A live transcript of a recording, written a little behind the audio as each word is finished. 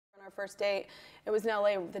first date. It was in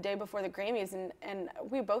LA the day before the Grammys, and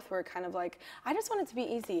we both were kind of like, I just want it to be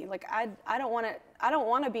easy. Like I don't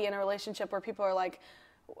want to be in a relationship where people are like,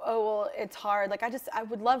 oh well, it's hard. Like I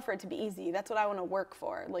would love for it to be easy. That's what I want to work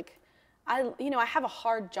for. Like I have a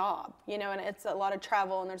hard job, and it's a lot of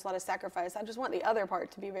travel and there's a lot of sacrifice. I just want the other part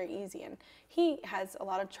to be very easy, and he has a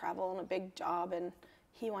lot of travel and a big job, and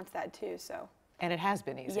he wants that too. So. And it has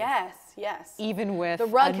been easy. Yes, yes. Even with the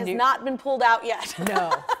rug has not been pulled out yet.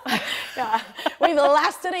 No. Yeah, we've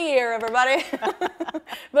lasted a year, everybody.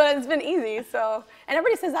 But it's been easy. So, and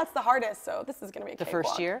everybody says that's the hardest. So this is going to be a cakewalk. The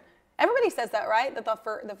first year? Everybody says that, right? That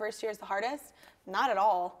the first year is the hardest. Not at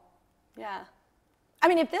all. Yeah. I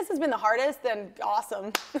mean, if this has been the hardest, then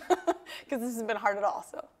awesome, because this has been hard at all.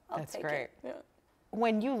 So I'll That's take great. it. Yeah.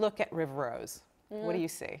 When you look at River Rose, what do you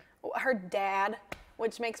see? Her dad,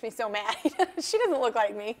 which makes me so mad. She doesn't look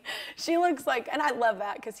like me. She looks like, and I love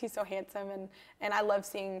that because he's so handsome, and I love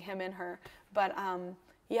seeing him in her. But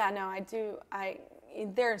yeah, no, I do.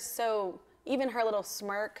 They're so, even her little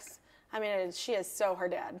smirks. I mean, she is so her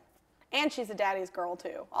dad. And she's a daddy's girl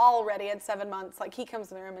too. Already at 7 months, like he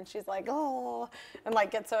comes in the room and she's like, oh, and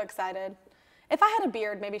like gets so excited. If I had a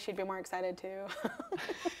beard, maybe she'd be more excited too.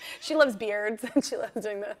 She loves beards and she loves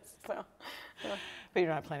doing this. So. Yeah. But you're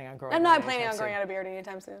not planning on growing. I'm not planning on growing out a beard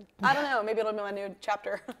anytime soon. I don't know. Maybe it'll be my new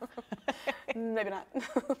chapter. Maybe not.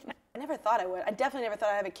 I never thought I would. I definitely never thought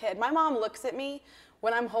I'd have a kid. My mom looks at me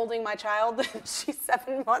when I'm holding my child. She's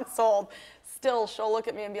 7 months old. Still, she'll look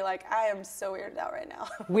at me and be like, I am so weirded out right now.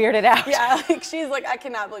 Weirded out? Yeah, like she's like, I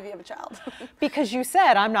cannot believe you have a child. Because you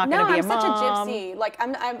said, I'm not going to be a mom. No, I'm such a gypsy. Like,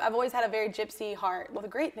 I've always had a very gypsy heart. Well, the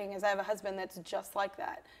great thing is I have a husband that's just like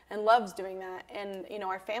that and loves doing that. And,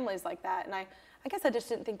 our family's like that. And I guess I just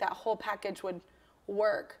didn't think that whole package would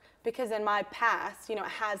work because in my past, it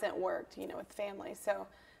hasn't worked, with family. So,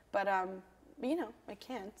 but I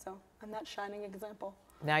can. So I'm that shining example.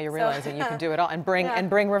 Now you're realizing you can do it all and bring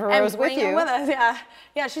River Rose with you. Her with us, yeah.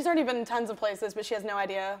 Yeah, she's already been in tons of places, but she has no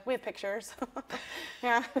idea. We have pictures.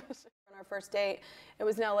 Yeah. On our first date, it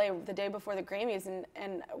was in LA the day before the Grammys,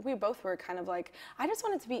 and we both were kind of like, I just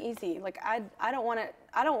want it to be easy. Like I don't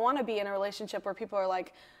want to be in a relationship where people are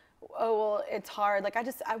like, oh well, it's hard. Like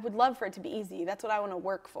I would love for it to be easy. That's what I want to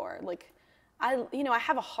work for. Like I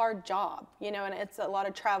have a hard job, and it's a lot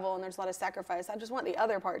of travel and there's a lot of sacrifice. I just want the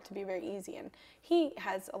other part to be very easy, and he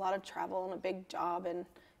has a lot of travel and a big job, and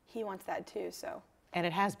he wants that too. So. And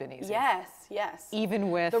it has been easy. Yes, yes.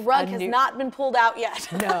 Even with the rug has not been pulled out yet.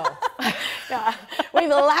 No. Yeah, we've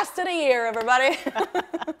lasted a year, everybody.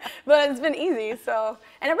 But it's been easy. So,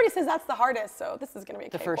 and everybody says that's the hardest. So this is going to be a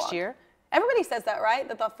cakewalk. The first year. Everybody says that, right?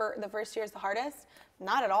 That the first year is the hardest.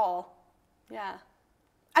 Not at all. Yeah.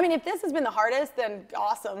 I mean, if this has been the hardest, then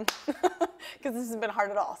awesome, because this has been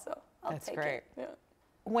hard at all. So I'll That's take great. it. Yeah.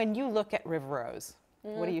 When you look at River Rose,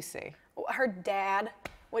 what do you see? Her dad,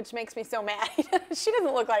 which makes me so mad. She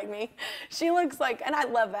doesn't look like me. She looks like, and I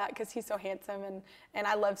love that because he's so handsome, and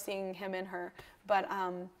I love seeing him in her. But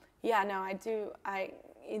yeah, no, I do.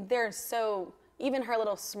 They're so, even her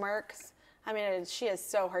little smirks. I mean, she is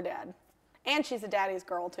so her dad. And she's a daddy's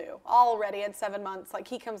girl too. Already at 7 months, like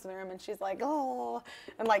he comes in the room and she's like, oh,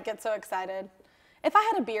 and like gets so excited. If I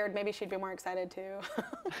had a beard, maybe she'd be more excited too.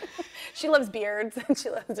 She loves beards and she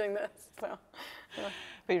loves doing this. So. Yeah.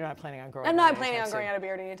 But you're not planning on growing. I'm not planning on growing out a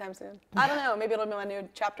beard anytime soon. I don't know. Maybe it'll be my new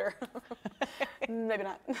chapter. Maybe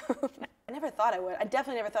not. I never thought I would. I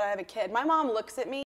definitely never thought I'd have a kid. My mom looks at me